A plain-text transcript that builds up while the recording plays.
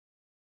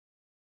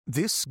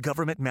This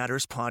Government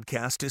Matters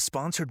podcast is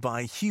sponsored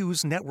by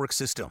Hughes Network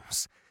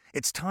Systems.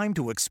 It's time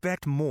to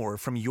expect more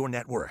from your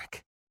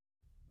network.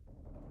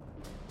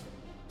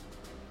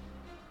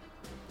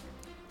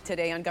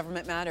 Today on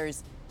Government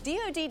Matters,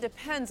 DoD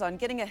depends on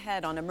getting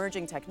ahead on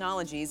emerging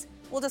technologies.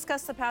 We'll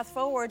discuss the path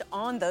forward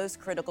on those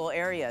critical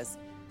areas.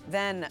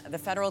 Then, the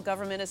federal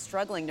government is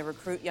struggling to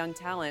recruit young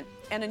talent,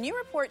 and a new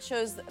report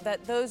shows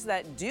that those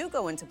that do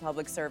go into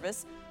public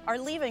service are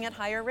leaving at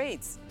higher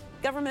rates.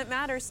 Government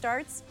Matters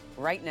starts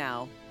right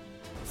now.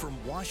 From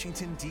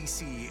Washington,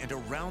 D.C. and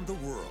around the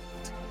world,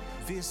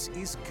 this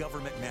is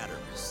Government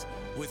Matters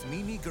with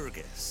Mimi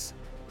Gerges.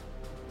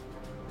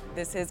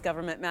 This is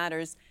Government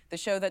Matters, the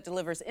show that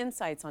delivers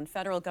insights on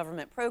federal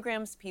government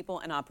programs, people,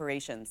 and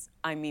operations.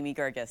 I'm Mimi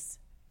Gerges.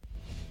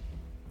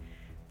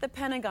 The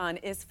Pentagon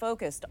is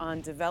focused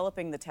on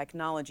developing the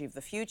technology of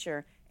the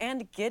future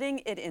and getting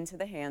it into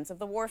the hands of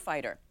the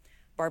warfighter.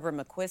 Barbara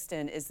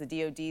McQuiston is the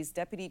DoD's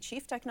Deputy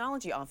Chief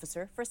Technology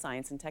Officer for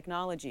Science and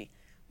Technology.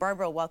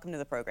 Barbara, welcome to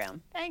the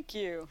program. Thank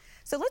you.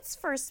 So let's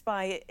first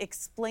by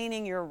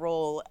explaining your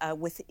role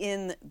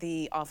within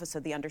the Office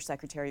of the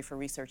Undersecretary for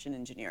Research and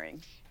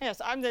Engineering.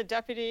 Yes, I'm the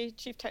Deputy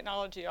Chief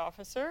Technology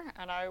Officer,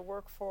 and I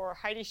work for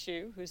Heidi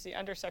Shyu, who's the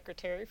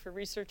Undersecretary for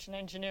Research and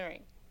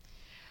Engineering.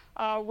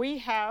 We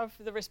have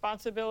the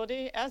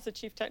responsibility as the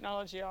Chief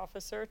Technology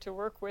Officer to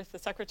work with the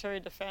Secretary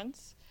of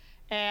Defense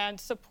and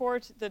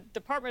support the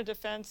Department of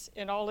Defense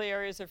in all the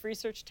areas of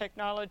research,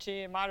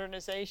 technology, and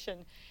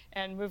modernization,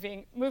 and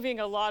moving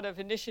a lot of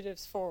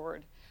initiatives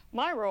forward.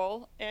 My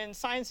role in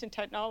science and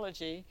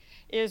technology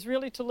is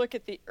really to look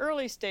at the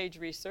early stage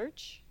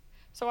research.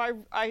 So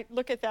I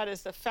look at that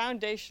as the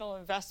foundational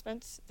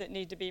investments that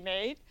need to be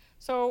made.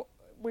 So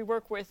we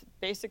work with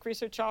Basic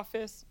Research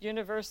Office,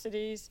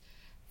 universities,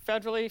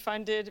 federally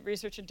funded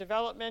research and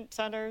development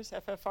centers,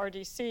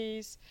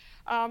 FFRDCs,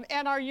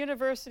 and our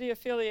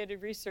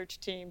university-affiliated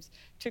research teams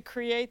to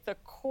create the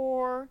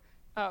core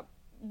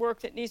work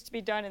that needs to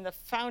be done in the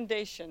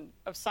foundation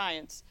of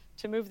science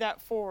to move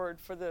that forward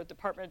for the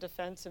Department of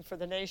Defense and for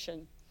the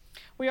nation.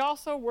 We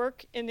also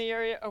work in the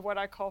area of what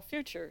I call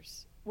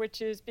futures, which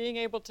is being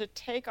able to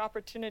take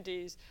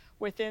opportunities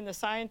within the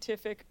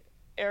scientific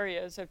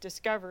areas of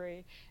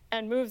discovery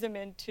and move them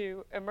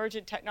into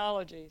emergent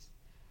technologies.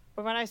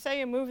 But when I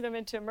say move them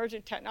into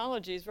emergent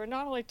technologies, we're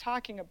not only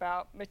talking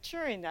about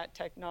maturing that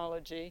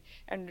technology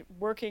and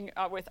working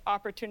with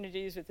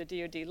opportunities with the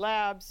DoD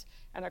labs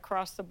and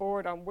across the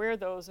board on where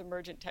those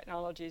emergent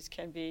technologies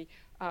can be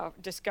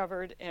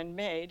discovered and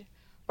made,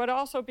 but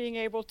also being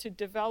able to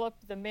develop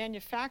the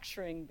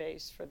manufacturing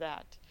base for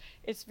that.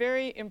 It's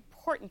very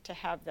important to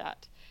have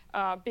that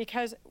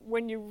because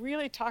when you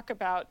really talk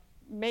about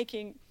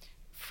making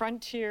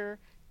frontier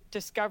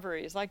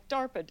discoveries like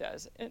DARPA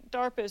does.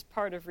 DARPA is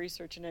part of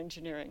research and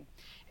engineering.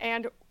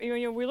 And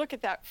we look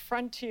at that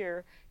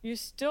frontier, you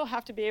still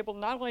have to be able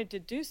not only to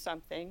do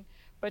something,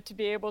 but to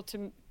be able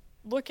to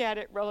look at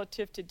it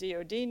relative to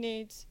DoD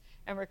needs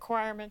and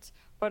requirements,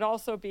 but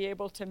also be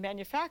able to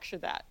manufacture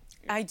that.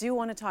 I do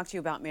want to talk to you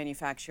about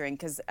manufacturing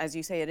because, as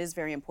you say, it is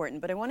very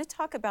important. But I want to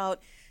talk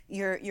about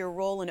your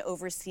role in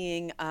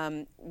overseeing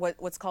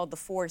what's called the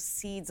 4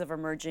 seeds of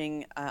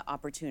emerging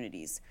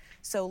opportunities.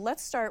 So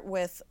let's start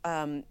with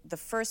the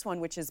first one,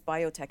 which is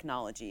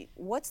biotechnology.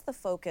 What's the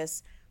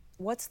focus?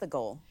 What's the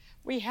goal?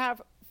 We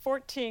have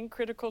 14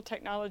 critical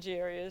technology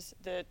areas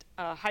that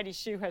Heidi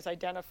Shyu has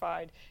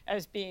identified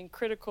as being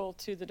critical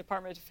to the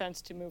Department of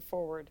Defense to move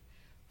forward.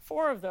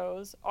 4 of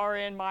those are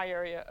in my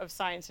area of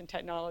science and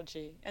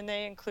technology, and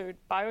they include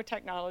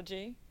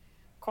biotechnology,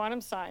 quantum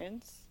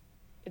science,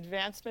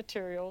 advanced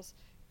materials,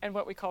 and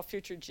what we call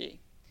Future G.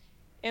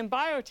 In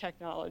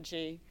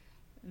biotechnology,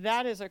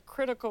 that is a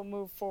critical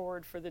move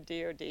forward for the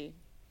DoD.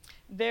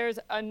 There's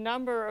a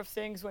number of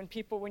things when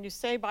you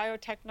say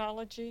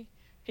biotechnology,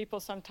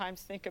 people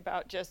sometimes think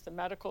about just the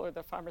medical or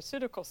the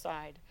pharmaceutical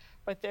side,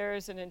 but there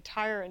is an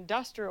entire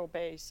industrial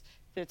base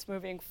that's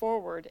moving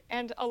forward,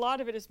 and a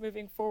lot of it is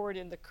moving forward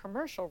in the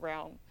commercial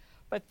realm,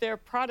 but they're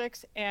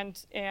products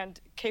and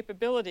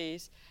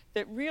capabilities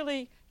that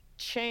really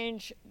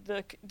change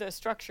the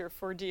structure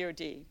for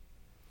DoD.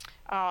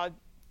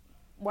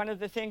 One of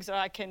the things that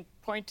I can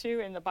point to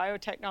in the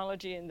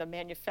biotechnology and the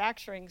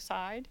manufacturing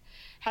side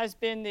has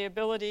been the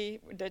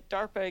ability that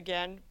DARPA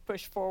again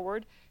pushed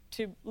forward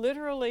to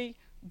literally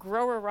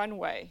grow a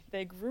runway.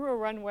 They grew a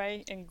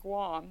runway in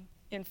Guam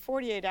in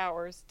 48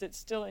 hours that's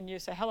still in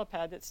use, a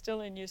helipad that's still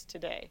in use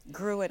today.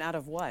 Grew it out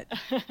of what?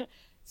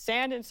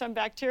 Sand and some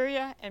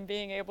bacteria, and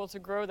being able to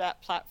grow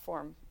that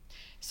platform.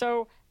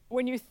 So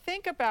when you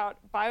think about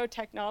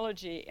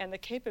biotechnology and the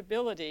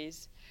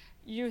capabilities,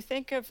 you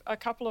think of a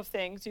couple of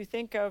things. You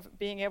think of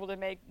being able to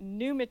make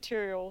new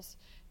materials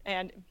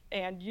and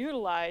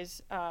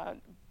utilize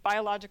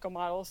biological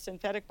models,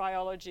 synthetic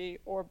biology,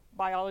 or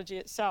biology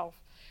itself.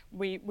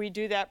 We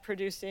do that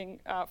producing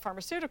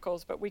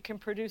pharmaceuticals, but we can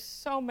produce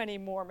so many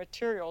more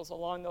materials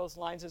along those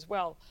lines as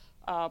well.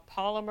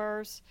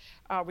 polymers.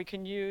 We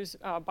can use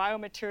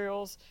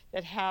biomaterials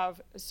that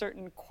have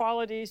certain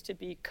qualities to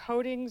be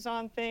coatings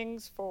on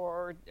things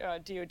for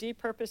DoD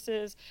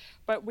purposes,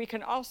 but we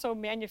can also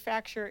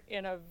manufacture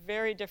in a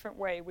very different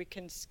way. We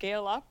can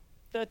scale up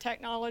the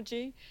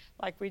technology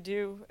like we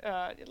do,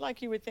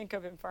 like you would think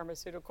of in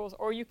pharmaceuticals,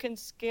 or you can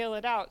scale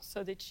it out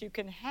so that you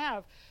can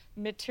have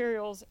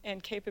materials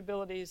and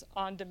capabilities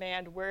on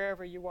demand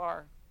wherever you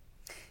are.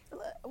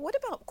 What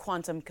about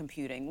quantum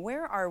computing?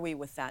 Where are we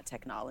with that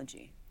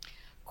technology?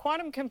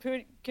 Quantum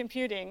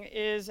computing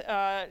is,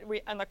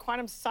 in the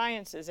quantum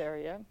sciences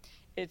area,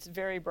 it's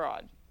very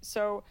broad.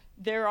 So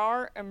there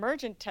are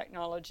emergent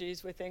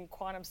technologies within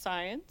quantum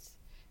science,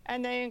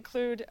 and they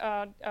include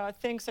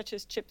things such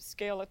as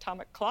chip-scale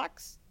atomic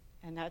clocks,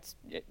 and that's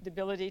the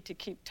ability to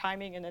keep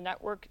timing in the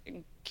network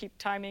and keep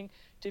timing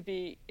to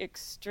be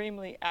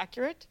extremely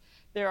accurate.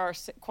 There are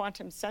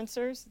quantum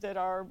sensors that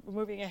are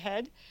moving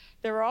ahead.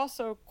 There are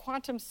also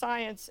quantum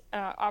science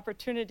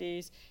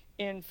opportunities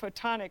in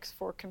photonics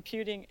for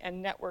computing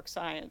and network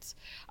science.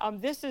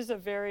 This is a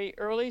very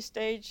early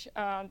stage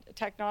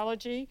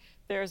technology.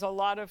 There's a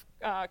lot of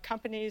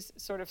companies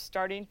sort of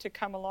starting to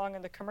come along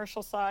on the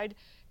commercial side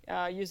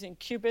using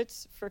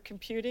qubits for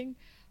computing.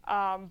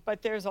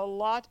 But there's a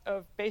lot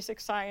of basic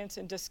science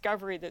and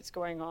discovery that's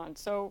going on.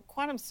 So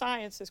quantum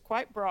science is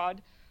quite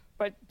broad,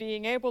 but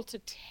being able to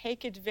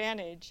take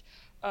advantage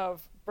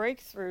of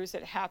breakthroughs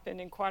that happen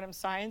in quantum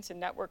science and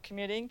network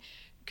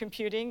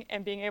computing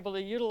and being able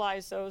to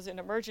utilize those in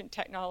emergent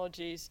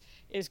technologies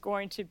is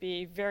going to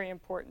be very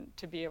important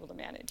to be able to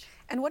manage.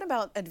 And what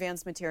about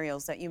advanced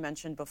materials that you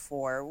mentioned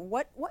before?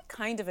 What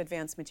kind of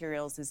advanced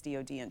materials is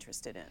DoD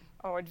interested in?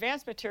 Oh,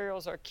 advanced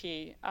materials are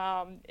key.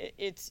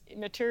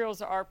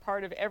 Materials are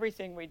part of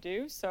everything we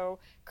do, so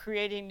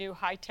creating new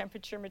high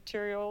temperature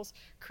materials,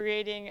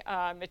 creating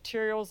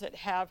materials that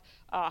have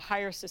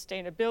higher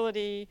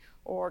sustainability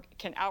or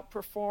can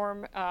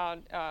outperform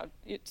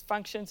its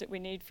functions that we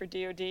need for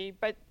DoD.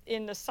 But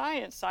in the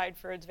science side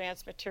for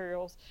advanced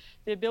materials,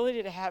 the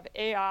ability to have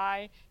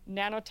AI,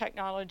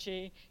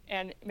 nanotechnology,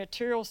 and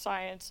material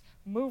science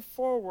move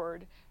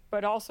forward,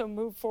 but also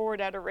move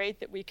forward at a rate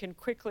that we can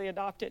quickly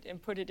adopt it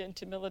and put it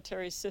into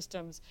military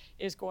systems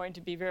is going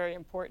to be very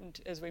important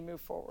as we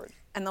move forward.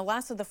 And the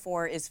last of the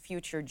four is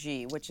Future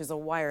G, which is a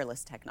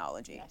wireless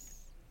technology.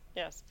 Yes,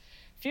 yes.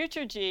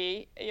 Future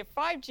G,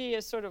 5G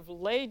has sort of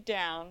laid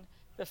down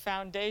the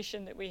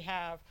foundation that we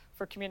have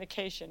for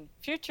communication.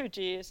 Future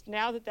G is,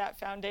 now that that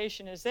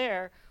foundation is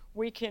there,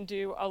 we can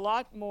do a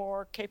lot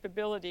more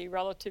capability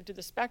relative to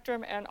the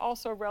spectrum and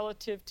also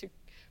relative to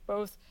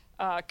both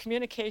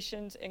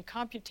communications and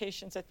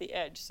computations at the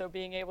edge. So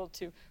being able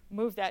to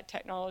move that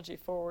technology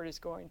forward is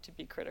going to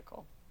be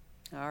critical.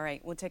 All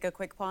right, we'll take a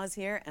quick pause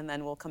here and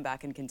then we'll come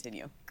back and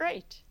continue.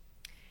 Great.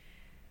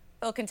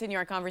 We'll continue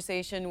our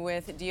conversation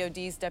with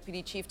DoD's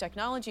Deputy Chief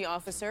Technology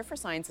Officer for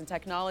Science and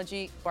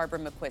Technology, Barbara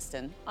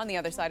McQuiston, on the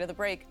other side of the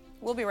break.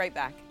 We'll be right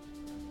back.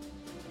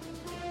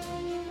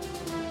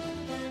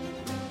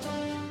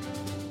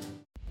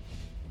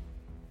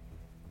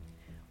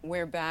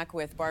 We're back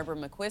with Barbara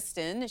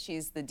McQuiston.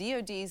 She's the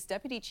DoD's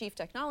Deputy Chief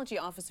Technology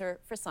Officer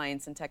for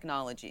Science and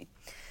Technology.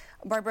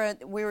 Barbara,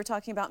 we were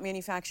talking about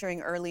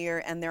manufacturing earlier,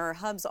 and there are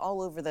hubs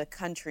all over the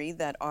country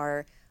that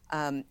are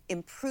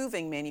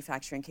improving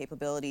manufacturing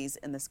capabilities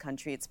in this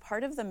country. It's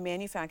part of the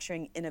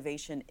Manufacturing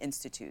Innovation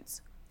Institutes.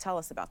 Tell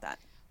us about that.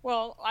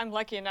 Well, I'm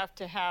lucky enough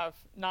to have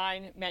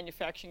 9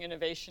 manufacturing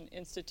innovation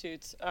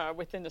institutes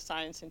within the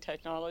science and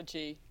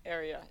technology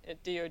area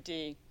at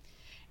DoD.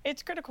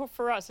 It's critical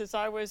for us, as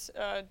I was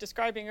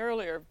describing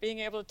earlier, being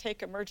able to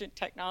take emergent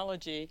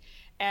technology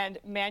and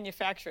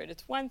manufacture it.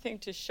 It's one thing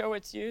to show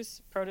its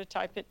use,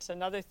 prototype it. It's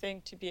another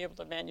thing to be able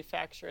to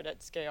manufacture it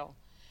at scale.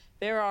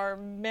 There are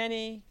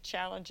many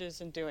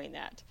challenges in doing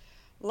that.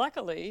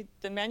 Luckily,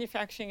 the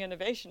Manufacturing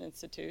Innovation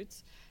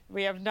Institutes,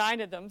 we have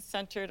 9 of them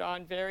centered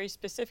on very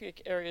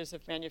specific areas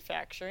of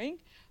manufacturing,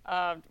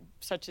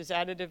 such as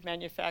additive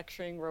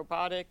manufacturing,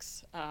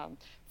 robotics,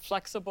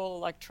 flexible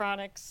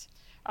electronics.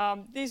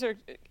 These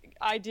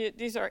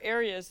are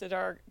areas that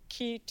are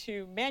key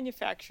to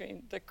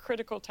manufacturing the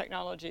critical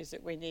technologies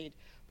that we need.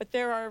 But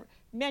there are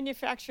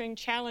manufacturing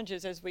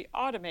challenges as we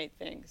automate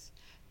things.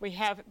 We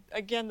have,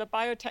 again, the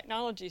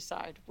biotechnology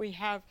side. We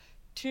have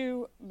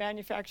 2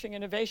 manufacturing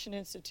innovation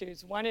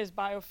institutes. One is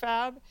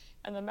BioFab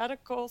on the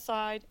medical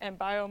side and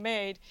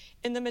BioMade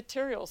in the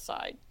material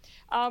side.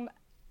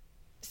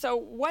 So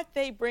what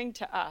they bring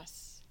to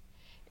us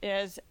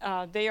is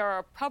they are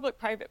a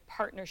public-private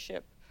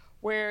partnership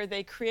where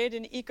they create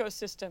an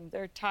ecosystem.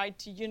 They're tied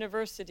to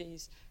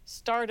universities,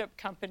 startup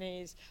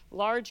companies,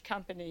 large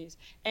companies,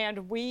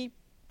 and we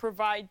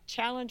provide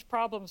challenge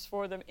problems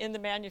for them in the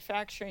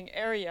manufacturing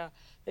area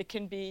that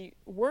can be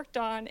worked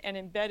on and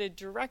embedded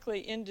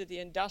directly into the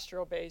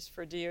industrial base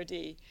for DoD.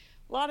 A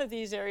lot of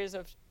these areas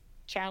of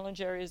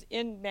challenge areas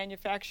in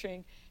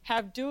manufacturing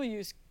have dual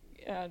use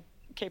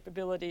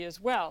capability as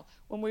well.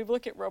 When we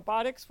look at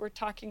robotics, we're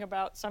talking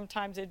about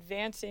sometimes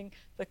advancing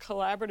the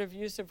collaborative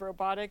use of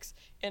robotics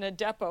in a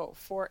depot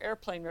for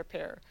airplane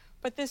repair.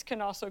 but this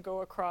can also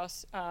go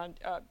across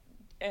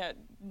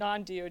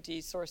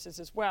non-DoD sources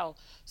as well.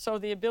 So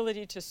the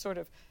ability to sort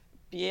of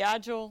be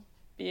agile,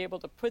 be able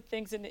to put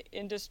things in the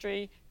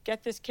industry,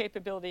 get this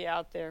capability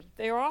out there.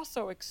 They are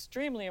also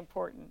extremely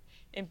important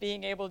in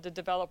being able to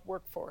develop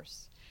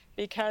workforce,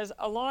 because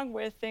along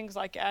with things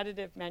like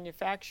additive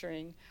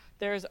manufacturing,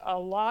 there's a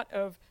lot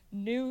of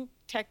new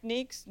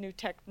techniques, new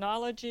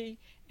technology,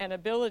 and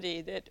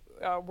ability that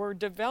we're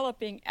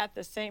developing at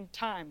the same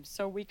time.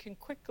 So we can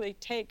quickly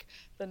take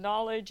the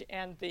knowledge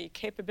and the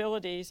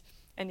capabilities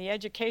and the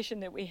education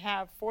that we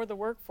have for the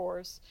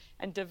workforce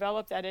and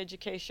develop that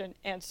education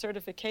and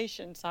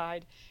certification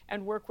side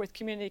and work with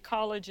community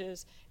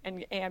colleges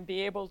and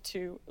be able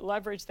to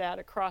leverage that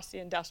across the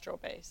industrial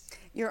base.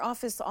 Your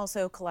office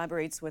also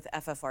collaborates with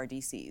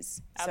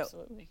FFRDCs.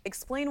 Absolutely. So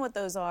explain what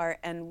those are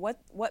and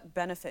what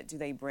benefit do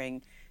they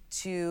bring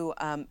to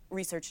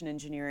research and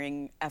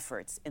engineering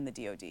efforts in the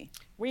DoD?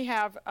 We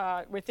have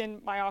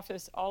within my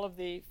office all of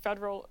the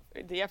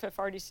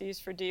FFRDCs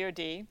for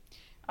DoD,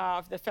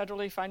 the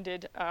federally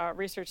funded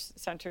research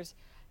centers.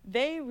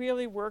 They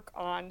really work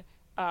on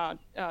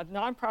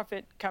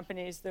nonprofit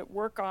companies that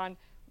work on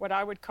what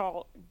I would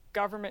call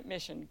government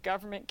mission,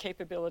 government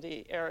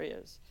capability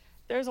areas.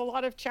 There's a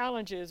lot of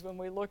challenges when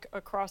we look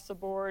across the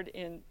board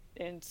in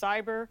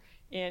cyber,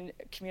 in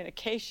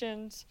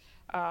communications,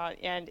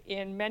 and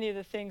in many of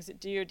the things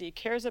that DoD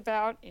cares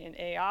about, in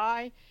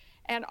AI.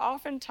 And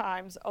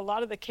oftentimes, a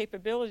lot of the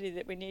capability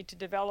that we need to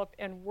develop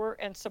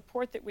and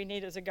support that we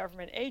need as a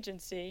government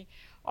agency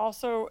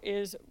also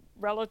is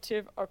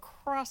relative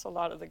across a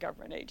lot of the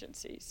government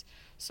agencies.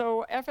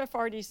 So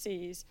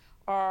FFRDCs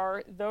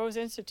are those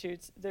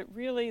institutes that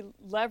really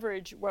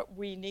leverage what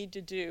we need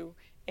to do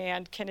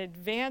and can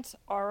advance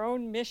our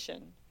own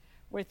mission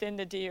within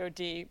the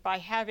DoD by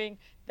having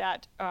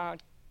that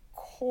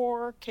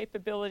core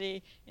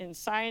capability in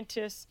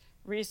scientists,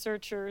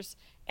 researchers,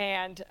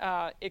 and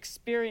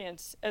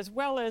experience, as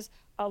well as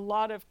a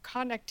lot of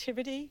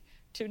connectivity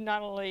to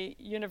not only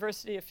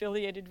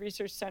university-affiliated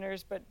research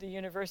centers, but the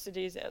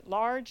universities at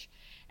large,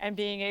 and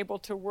being able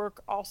to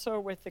work also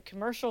with the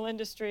commercial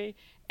industry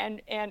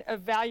and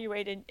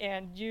evaluate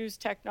and use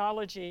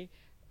technology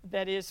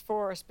that is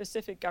for a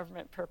specific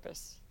government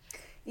purpose.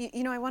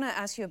 You know, I want to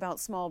ask you about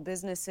small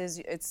businesses.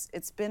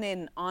 It's been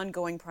an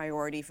ongoing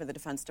priority for the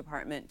Defense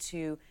Department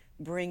to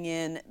bring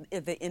in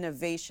the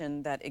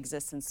innovation that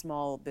exists in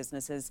small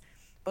businesses,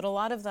 but a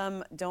lot of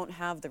them don't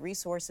have the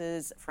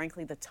resources,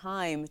 frankly, the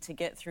time to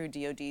get through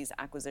DoD's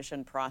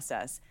acquisition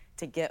process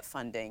to get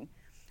funding.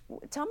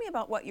 Tell me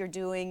about what you're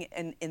doing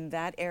in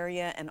that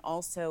area and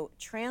also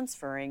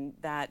transferring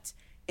that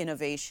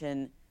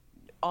innovation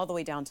all the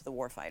way down to the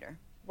warfighter.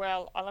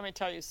 Well, let me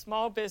tell you,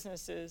 small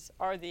businesses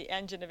are the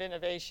engine of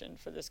innovation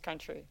for this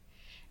country,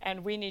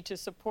 and we need to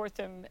support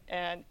them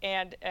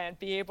and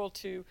be able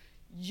to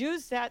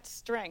use that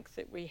strength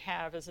that we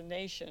have as a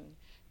nation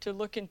to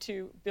look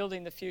into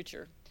building the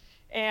future.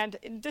 And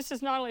this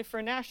is not only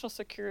for national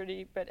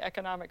security, but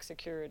economic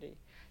security.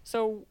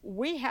 So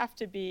we have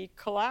to be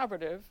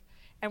collaborative,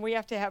 and we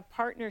have to have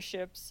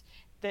partnerships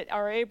that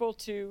are able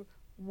to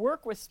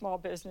work with small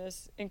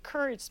business,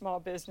 encourage small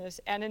business,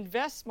 and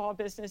invest small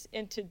business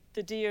into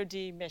the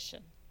DoD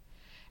mission.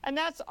 And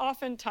that's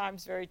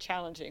oftentimes very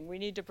challenging. We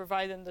need to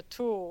provide them the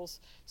tools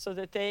so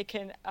that they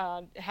can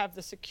have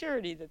the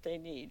security that they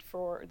need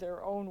for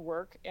their own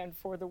work and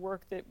for the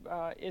work that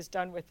is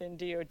done within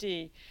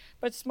DoD.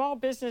 But small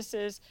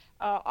businesses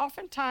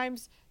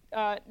oftentimes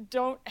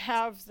don't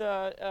have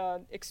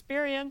the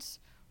experience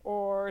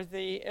or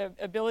the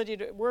ability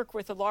to work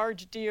with a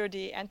large DoD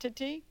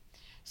entity.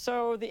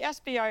 So the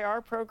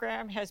SBIR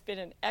program has been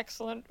an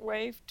excellent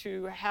way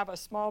to have a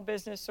small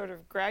business sort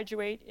of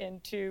graduate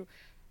into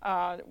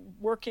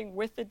working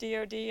with the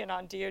DoD and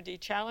on DoD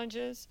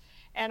challenges,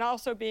 and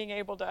also being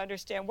able to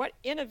understand what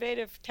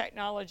innovative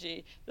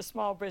technology the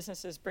small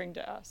businesses bring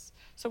to us.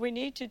 So we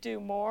need to do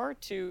more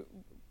to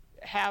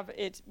have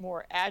it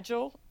more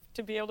agile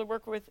to be able to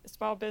work with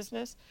small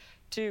business,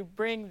 to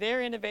bring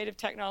their innovative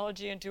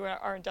technology into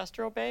our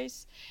industrial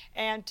base,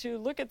 and to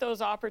look at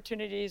those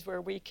opportunities where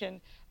we can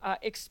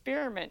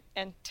experiment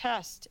and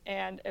test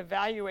and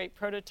evaluate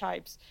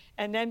prototypes,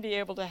 and then be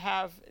able to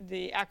have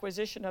the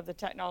acquisition of the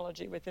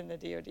technology within the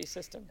DoD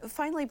system.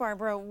 Finally,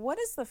 Barbara, what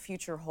does the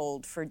future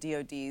hold for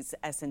DoD's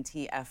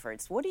S&T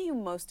efforts? What are you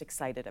most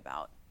excited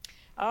about?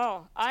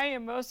 Oh, I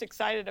am most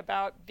excited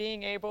about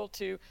being able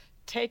to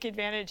take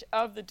advantage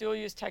of the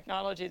dual-use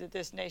technology that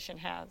this nation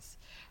has.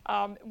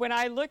 When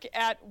I look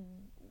at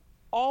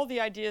all the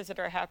ideas that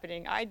are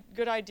happening,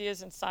 good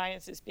ideas in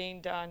science is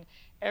being done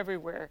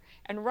everywhere.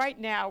 And right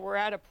now, we're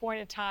at a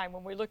point in time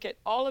when we look at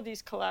all of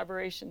these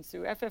collaborations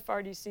through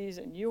FFRDCs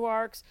and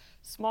UARCs,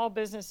 small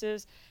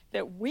businesses,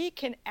 that we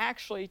can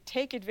actually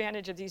take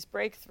advantage of these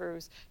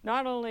breakthroughs,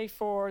 not only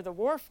for the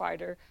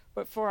warfighter,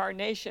 but for our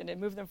nation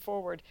and move them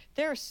forward.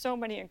 There are so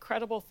many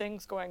incredible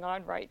things going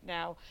on right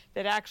now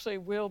that actually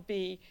will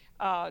be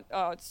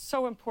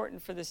so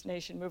important for this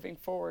nation moving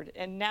forward.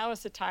 And now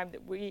is the time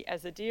that we,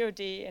 as the DoD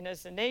and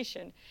as the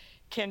nation,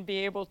 can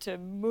be able to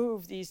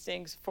move these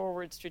things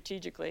forward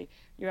strategically.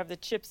 You have the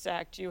CHIPS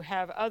Act, you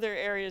have other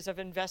areas of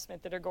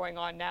investment that are going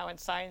on now in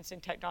science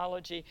and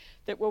technology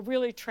that will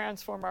really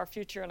transform our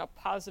future in a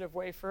positive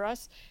way for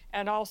us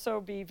and also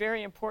be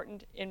very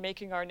important in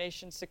making our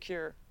nation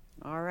secure.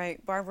 All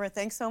right, Barbara,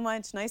 thanks so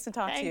much. Nice to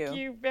talk to you. Thank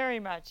you very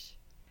much.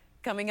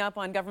 Coming up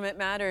on Government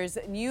Matters,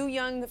 new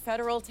young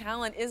federal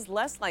talent is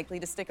less likely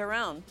to stick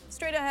around.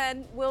 Straight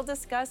ahead, we'll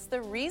discuss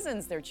the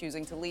reasons they're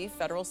choosing to leave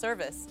federal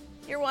service.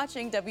 You're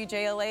watching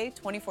WJLA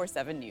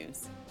 24/7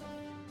 News.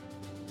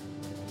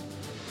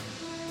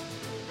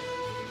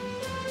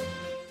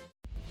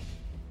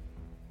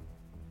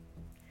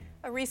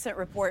 A recent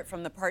report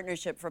from the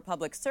Partnership for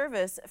Public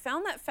Service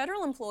found that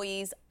federal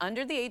employees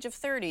under the age of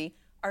 30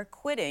 are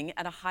quitting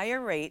at a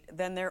higher rate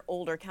than their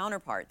older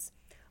counterparts.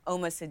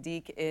 Oma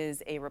Sadiq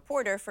is a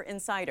reporter for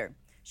Insider.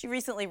 She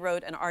recently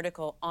wrote an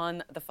article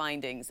on the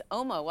findings.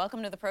 Oma,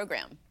 welcome to the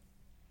program.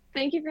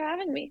 Thank you for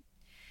having me.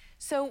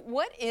 So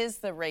what is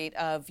the rate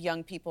of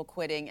young people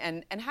quitting,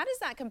 and how does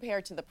that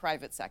compare to the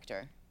private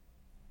sector?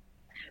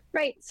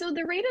 Right. So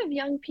the rate of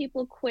young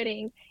people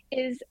quitting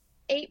is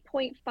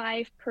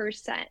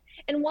 8.5%.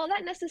 And while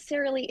that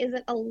necessarily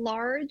isn't a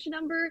large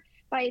number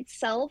by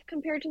itself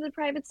compared to the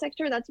private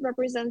sector, that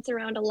represents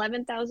around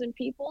 11,000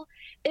 people,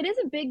 it is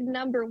a big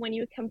number when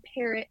you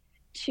compare it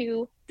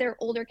to their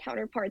older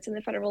counterparts in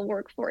the federal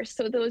workforce.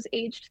 So those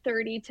aged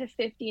 30 to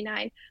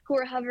 59 who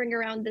are hovering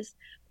around this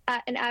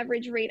at an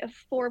average rate of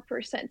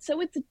 4%.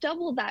 So it's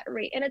double that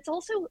rate. And it's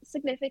also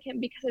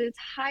significant because it's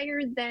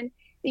higher than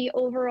the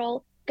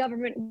overall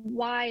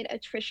government-wide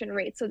attrition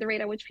rate, so the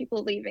rate at which people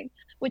are leaving,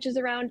 which is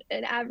around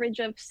an average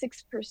of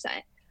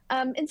 6%.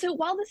 And so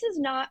while this is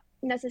not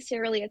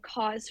necessarily a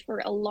cause for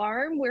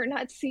alarm, we're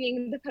not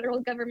seeing the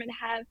federal government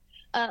have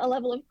a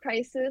level of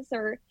crisis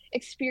or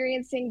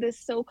experiencing this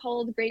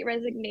so-called Great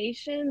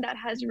Resignation that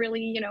has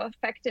really,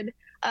 affected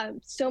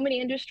so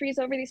many industries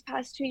over these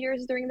past 2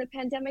 years during the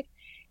pandemic.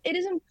 It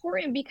is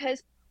important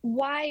because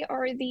why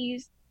are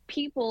these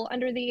people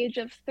under the age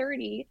of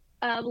 30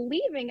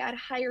 leaving at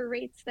higher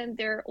rates than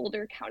their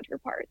older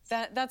counterparts?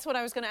 That's what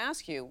I was going to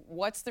ask you.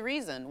 What's the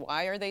reason?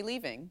 Why are they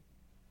leaving?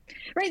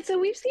 Right. So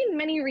we've seen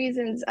many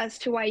reasons as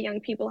to why young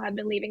people have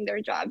been leaving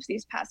their jobs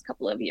these past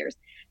couple of years.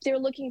 They're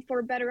looking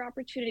for better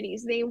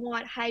opportunities. They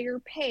want higher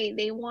pay.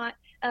 They want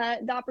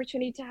the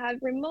opportunity to have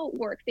remote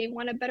work. They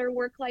want a better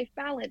work-life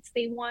balance.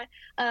 They want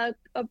a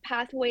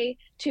pathway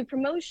to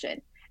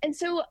promotion. And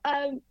so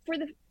for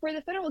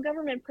the federal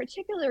government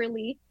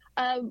particularly,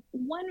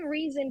 one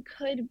reason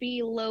could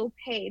be low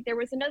pay. There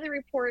was another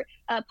report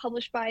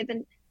published by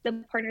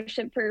the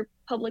Partnership for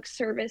Public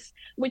Service,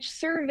 which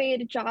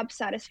surveyed job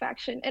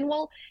satisfaction. And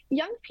while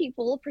young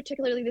people,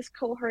 particularly this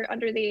cohort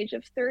under the age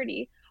of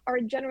 30, are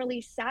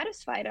generally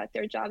satisfied at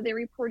their job, they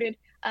reported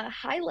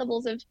high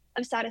levels of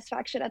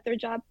satisfaction at their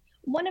job.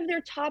 One of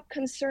their top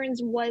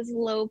concerns was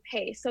low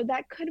pay. So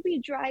that could be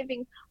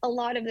driving a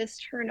lot of this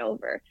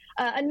turnover.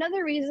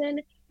 Another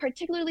reason,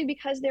 particularly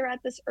because they're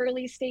at this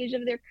early stage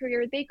of their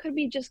career, they could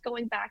be just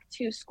going back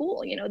to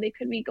school. They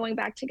could be going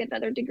back to get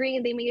another degree,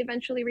 and they may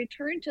eventually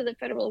return to the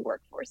federal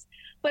workforce.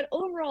 But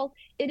overall,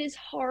 it is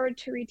hard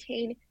to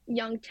retain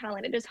young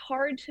talent. It is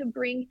hard to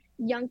bring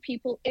young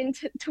people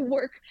to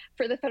work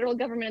for the federal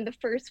government in the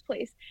first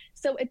place.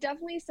 So it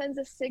definitely sends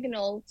a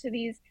signal to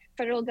these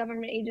federal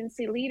government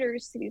agency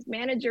leaders, to these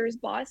managers,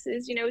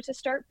 bosses, to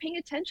start paying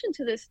attention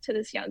to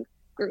this young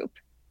group.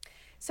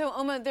 So,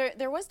 Oma,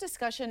 there was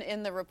discussion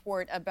in the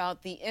report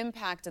about the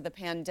impact of the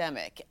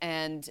pandemic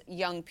and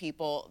young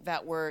people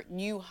that were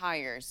new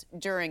hires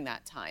during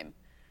that time.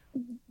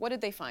 What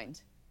did they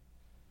find?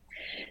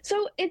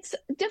 So it's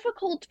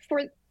difficult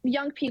for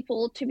young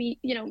people to be,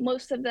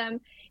 most of them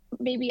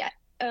maybe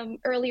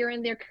earlier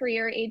in their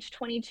career, age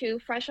 22,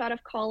 fresh out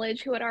of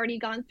college, who had already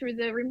gone through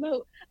the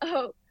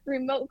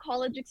remote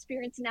college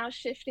experience, now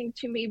shifting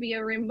to maybe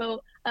a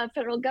remote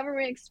federal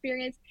government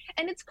experience.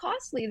 And it's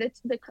costly.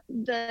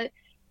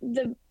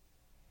 The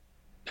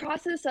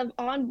process of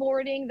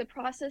onboarding, the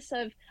process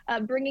of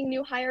bringing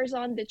new hires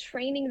on, the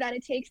training that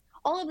it takes,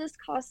 all of this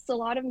costs a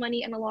lot of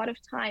money and a lot of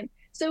time.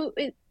 So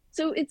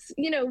it's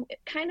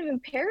kind of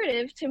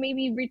imperative to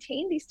maybe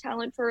retain these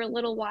talent for a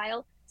little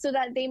while so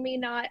that they may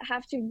not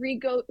have to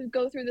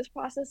go through this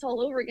process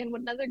all over again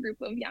with another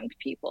group of young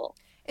people.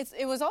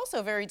 It was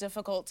also very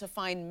difficult to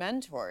find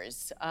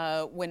mentors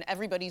when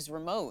everybody's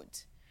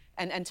remote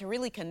and to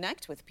really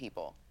connect with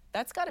people.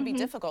 That's got to be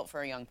difficult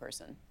for a young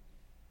person.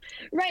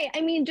 Right.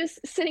 I mean, just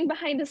sitting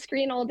behind a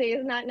screen all day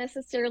is not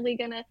necessarily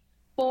going to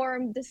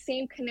form the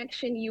same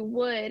connection you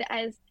would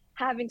as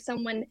having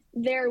someone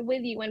there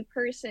with you in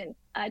person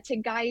to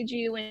guide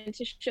you and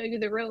to show you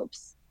the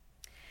ropes.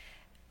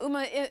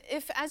 Uma,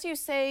 if, as you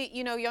say,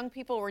 young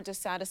people were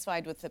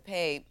dissatisfied with the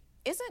pay,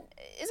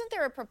 isn't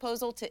there a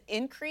proposal to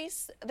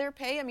increase their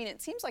pay? I mean,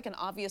 it seems like an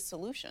obvious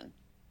solution.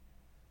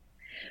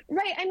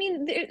 Right. I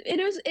mean,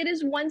 it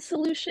is one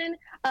solution.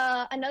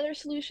 Another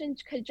solution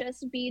could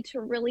just be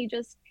to really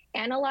just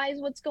analyze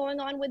what's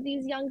going on with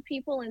these young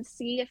people and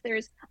see if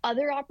there's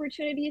other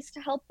opportunities to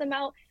help them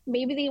out.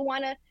 Maybe they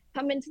want to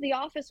come into the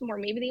office more.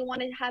 Maybe they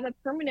want to have a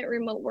permanent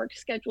remote work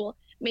schedule.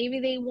 Maybe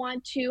they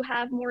want to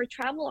have more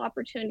travel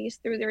opportunities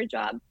through their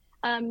job.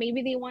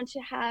 Maybe they want to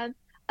have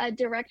a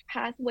direct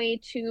pathway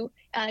to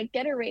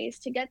get a raise,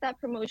 to get that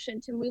promotion,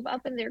 to move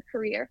up in their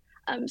career.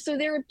 So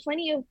there are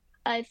plenty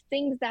of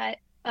things that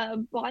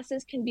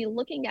bosses can be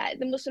looking at.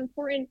 The most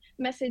important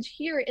message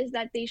here is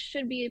that they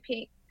should be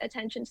paying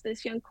attention to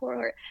this young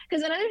cohort.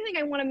 Because another thing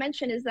I want to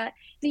mention is that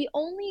the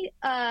only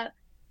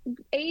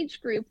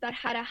age group that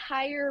had a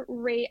higher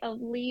rate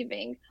of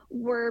leaving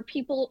were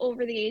people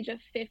over the age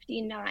of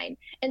 59.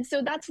 And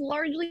so that's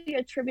largely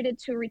attributed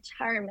to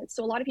retirement.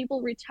 So a lot of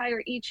people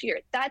retire each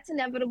year. That's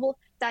inevitable,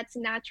 that's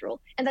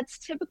natural. And that's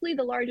typically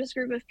the largest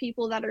group of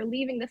people that are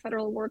leaving the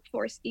federal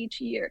workforce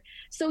each year.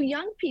 So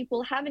young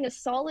people, having a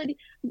solid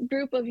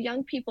group of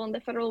young people in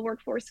the federal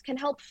workforce can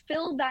help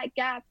fill that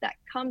gap that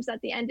comes at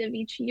the end of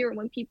each year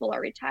when people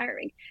are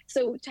retiring.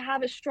 So to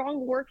have a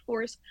strong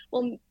workforce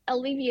will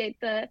alleviate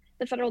the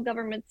federal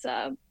government's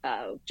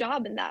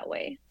job in that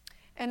way.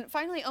 And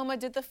finally, Oma,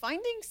 did the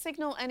findings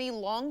signal any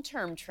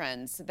long-term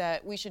trends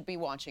that we should be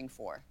watching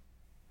for?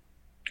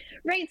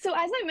 Right. So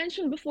as I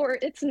mentioned before,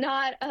 it's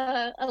not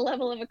a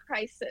level of a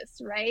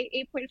crisis, right?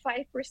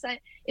 8.5%,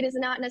 it is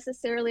not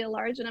necessarily a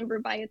large number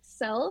by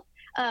itself.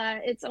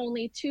 It's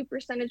only 2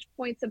 percentage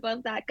points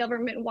above that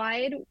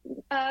government-wide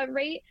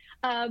rate,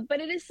 but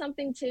it is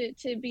something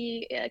to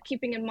be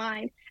keeping in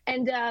mind.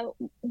 And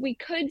we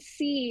could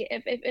see,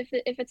 if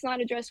it's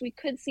not addressed, we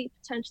could see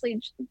potentially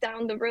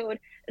down the road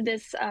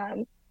this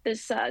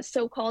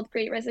so-called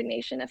Great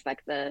Resignation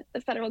affect the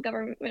federal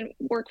government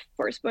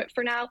workforce. But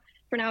for now,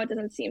 it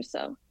doesn't seem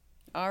so.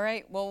 All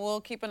right. Well,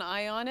 we'll keep an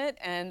eye on it.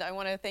 And I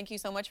want to thank you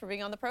so much for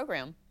being on the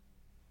program.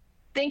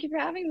 Thank you for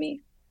having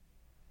me.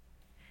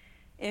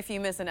 If you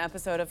miss an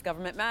episode of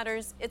Government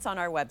Matters, it's on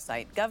our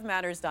website,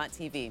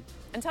 govmatters.tv.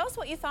 And tell us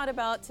what you thought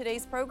about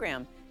today's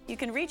program. You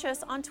can reach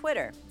us on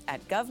Twitter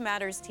at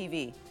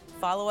GovMattersTV.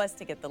 Follow us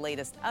to get the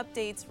latest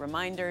updates,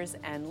 reminders,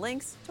 and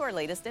links to our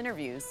latest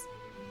interviews.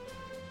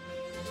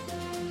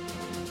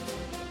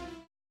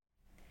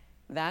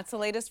 That's the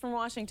latest from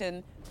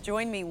Washington.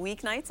 Join me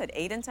weeknights at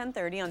 8 and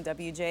 10:30 on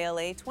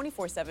WJLA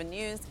 24/7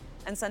 News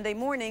and Sunday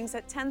mornings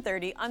at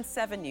 10:30 on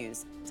 7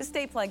 News to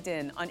stay plugged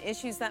in on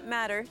issues that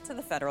matter to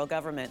the federal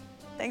government.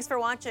 Thanks for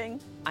watching.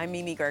 I'm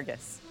Mimi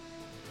Gerges.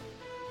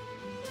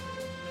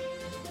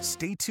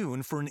 Stay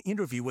tuned for an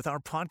interview with our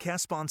podcast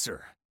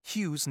sponsor,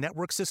 Hughes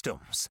Network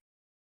Systems.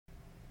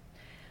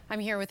 I'm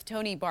here with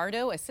Tony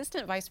Bardo,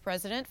 Assistant Vice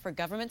President for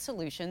Government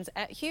Solutions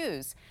at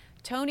Hughes.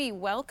 Tony,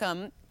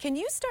 welcome. Can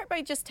you start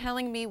by just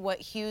telling me what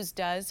Hughes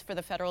does for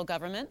the federal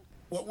government?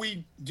 What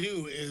we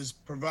do is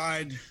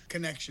provide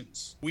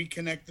connections. We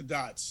connect the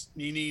dots,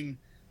 meaning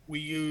we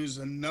use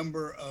a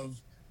number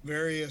of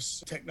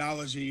various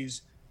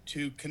technologies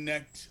to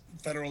connect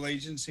federal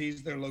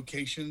agencies, their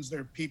locations,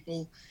 their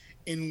people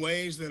in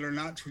ways that are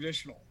not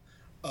traditional,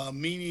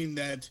 meaning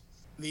that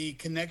the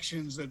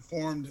connections that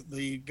formed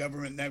the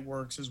government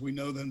networks as we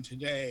know them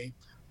today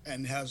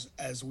and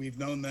as we've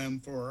known them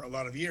for a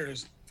lot of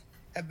years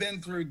have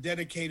been through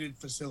dedicated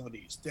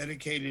facilities,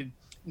 dedicated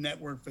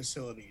network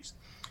facilities.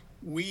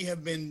 We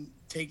have been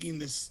taking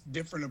this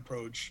different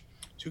approach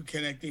to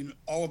connecting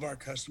all of our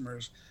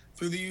customers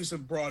through the use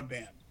of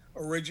broadband,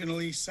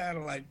 originally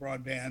satellite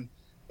broadband,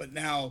 but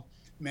now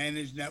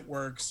managed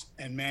networks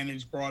and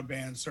managed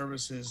broadband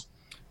services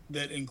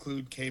that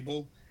include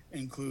cable,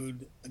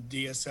 include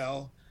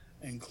DSL,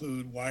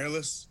 include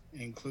wireless,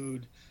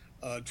 include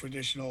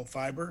traditional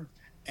fiber,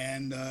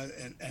 and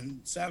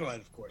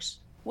satellite, of course.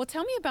 Well,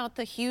 tell me about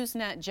the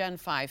HughesNet Gen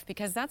 5,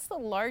 because that's the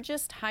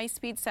largest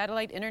high-speed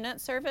satellite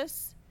internet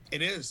service.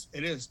 It is.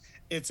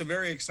 It's a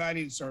very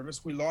exciting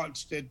service. We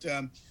launched it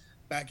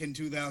back in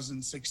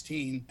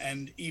 2016,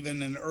 and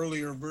even an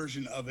earlier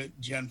version of it,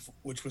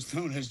 which was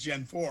known as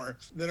Gen 4,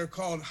 that are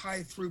called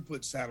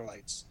high-throughput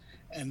satellites.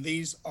 And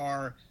these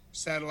are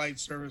satellite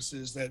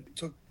services that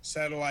took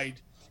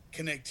satellite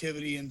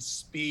connectivity and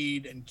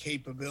speed and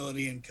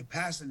capability and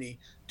capacity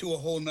to a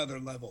whole nother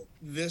level.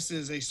 This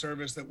is a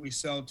service that we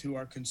sell to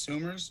our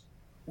consumers.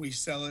 We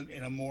sell it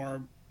in a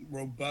more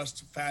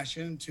robust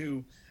fashion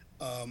to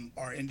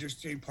our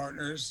industry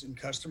partners and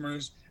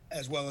customers,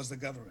 as well as the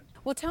government.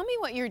 Well, tell me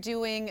what you're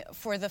doing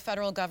for the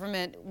federal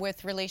government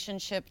with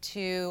relationship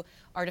to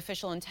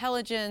artificial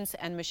intelligence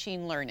and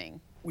machine learning.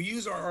 We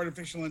use our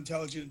artificial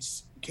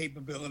intelligence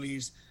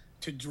capabilities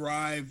to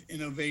drive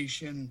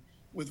innovation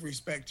with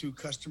respect to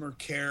customer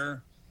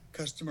care,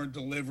 customer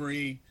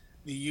delivery,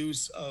 the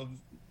use of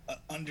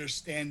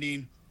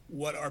understanding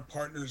what our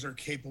partners are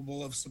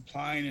capable of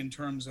supplying in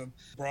terms of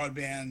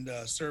broadband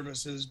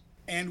services.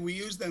 And we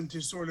use them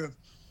to sort of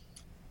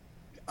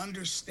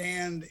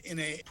understand in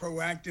a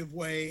proactive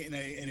way, in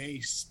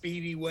a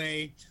speedy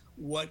way,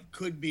 what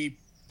could be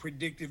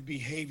predictive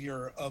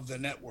behavior of the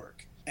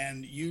network,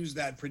 and use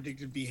that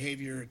predictive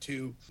behavior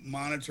to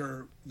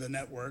monitor the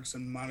networks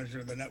and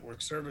monitor the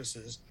network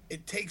services.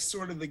 It takes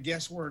sort of the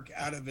guesswork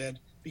out of it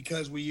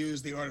because we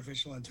use the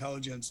artificial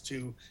intelligence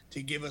to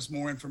give us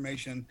more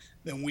information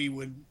than we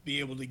would be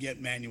able to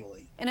get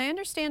manually. And I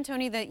understand,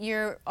 Tony, that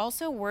you're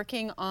also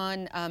working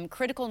on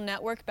critical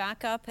network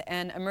backup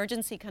and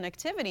emergency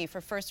connectivity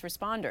for first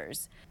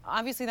responders.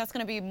 Obviously, that's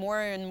going to be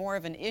more and more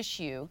of an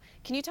issue.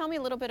 Can you tell me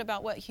a little bit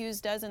about what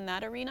Hughes does in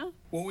that arena?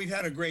 Well, we've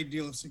had a great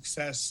deal of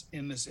success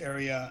in this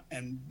area,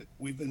 and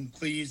we've been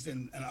pleased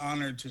and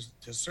honored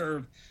to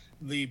serve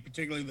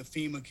particularly the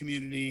FEMA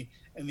community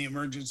and the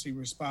emergency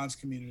response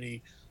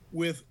community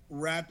with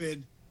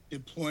rapid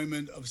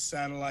deployment of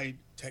satellite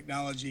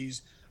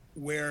technologies,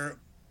 where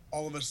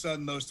all of a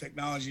sudden those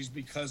technologies,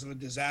 because of a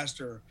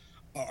disaster,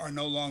 are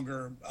no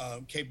longer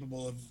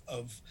capable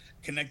of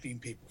connecting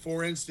people.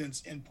 For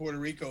instance, in Puerto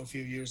Rico a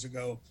few years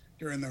ago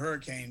during the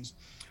hurricanes,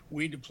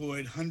 we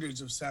deployed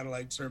hundreds of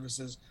satellite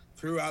services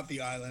throughout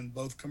the island,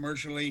 both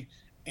commercially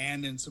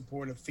and in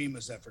support of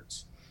FEMA's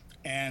efforts.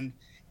 And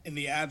in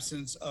the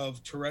absence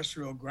of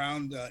terrestrial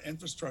ground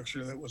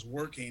infrastructure that was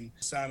working,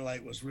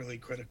 satellite was really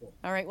critical.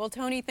 All right. Well,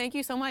 Tony, thank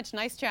you so much.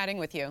 Nice chatting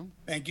with you.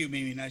 Thank you,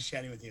 Mimi. Nice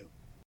chatting with you.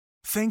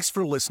 Thanks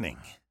for listening.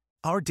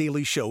 Our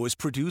daily show is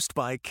produced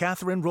by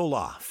Catherine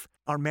Roloff.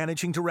 Our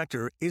managing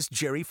director is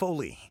Jerry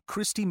Foley.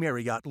 Christy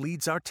Marriott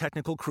leads our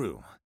technical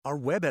crew. Our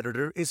web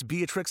editor is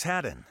Beatrix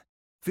Haddon.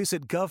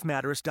 Visit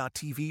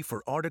govmatters.tv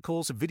for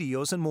articles,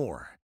 videos, and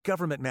more.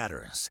 Government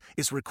Matters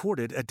is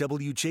recorded at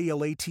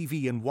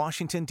WJLA-TV in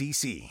Washington,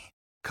 D.C.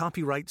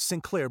 Copyright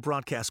Sinclair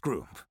Broadcast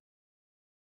Group.